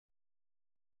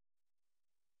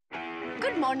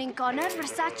Good morning, Connor.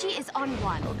 Versace is on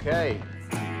 1. Okay.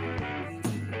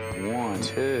 1,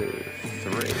 2,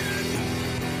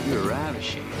 3. You're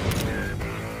ravishing.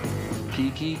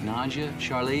 Kiki, Nadja,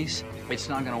 Charlize, it's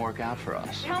not gonna work out for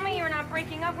us. Tell me you're not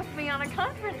breaking up with me on a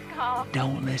conference call.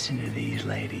 Don't listen to these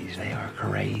ladies. They are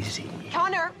crazy.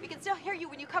 Connor, we can still hear you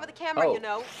when you cover the camera, you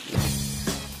know.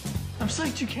 I'm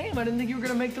psyched you came. I didn't think you were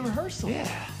gonna make the rehearsal. Yeah.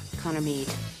 Connor Mead.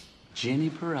 Jenny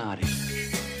Parati.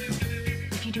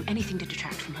 If you do anything to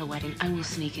detract from her wedding, I will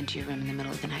sneak into your room in the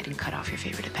middle of the night and cut off your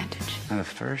favorite appendage. Now, the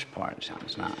first part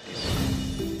sounds nice.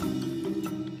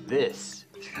 This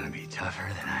is gonna be tougher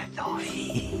than I thought.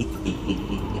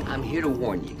 I'm here to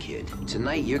warn you, kid.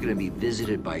 Tonight, you're gonna be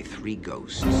visited by 3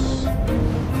 ghosts.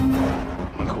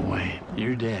 Look away.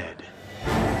 You're dead.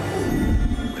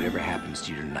 Whatever happens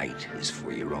to you tonight is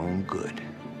for your own good.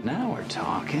 Now we're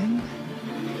talking.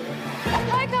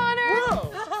 Hi, Connor.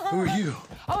 Who are you?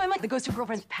 Oh, I'm like the ghost of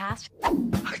girlfriend's past.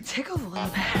 I tickled a little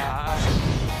bit.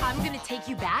 I'm gonna take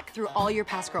you back through all your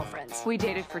past girlfriends. We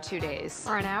dated for 2 days.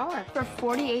 Or an hour. For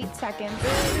 48 seconds.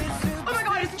 Oh my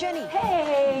God, it's Jenny.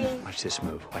 Hey. Watch this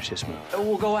move. Watch this move.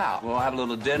 We'll go out. We'll have a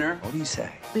little dinner. What do you say?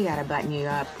 We gotta button you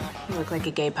up. You look like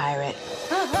a gay pirate.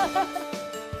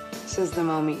 This is the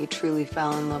moment you truly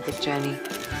fell in love with Jenny.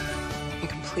 You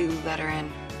completely let her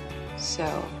in.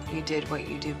 So you did what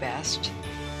you do best.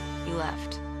 You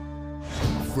left.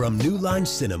 From New Line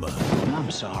Cinema. I'm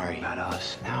sorry about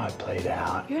us. How it played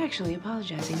out. You're actually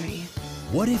apologizing, aren't you?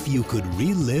 What if you could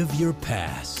relive your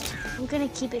past? I'm gonna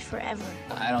keep it forever.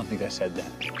 I don't think I said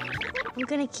that. I'm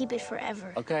gonna keep it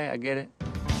forever. Okay, I get it.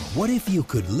 What if you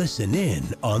could listen in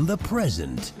on the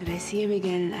present? But I see him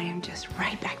again, and I am just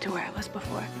right back to where I was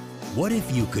before. What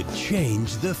if you could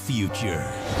change the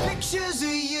future? Pictures of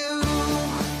you.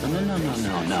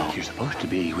 No. You're supposed to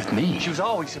be with me. She was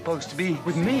always supposed to be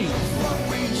with me. What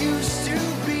we used to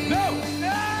be. No!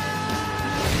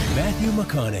 Matthew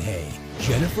McConaughey,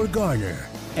 Jennifer Garner,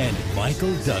 and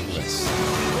Michael Douglas.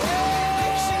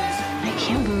 I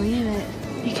can't believe it.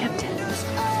 You kept it.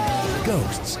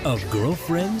 Ghosts of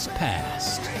Girlfriends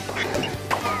Past.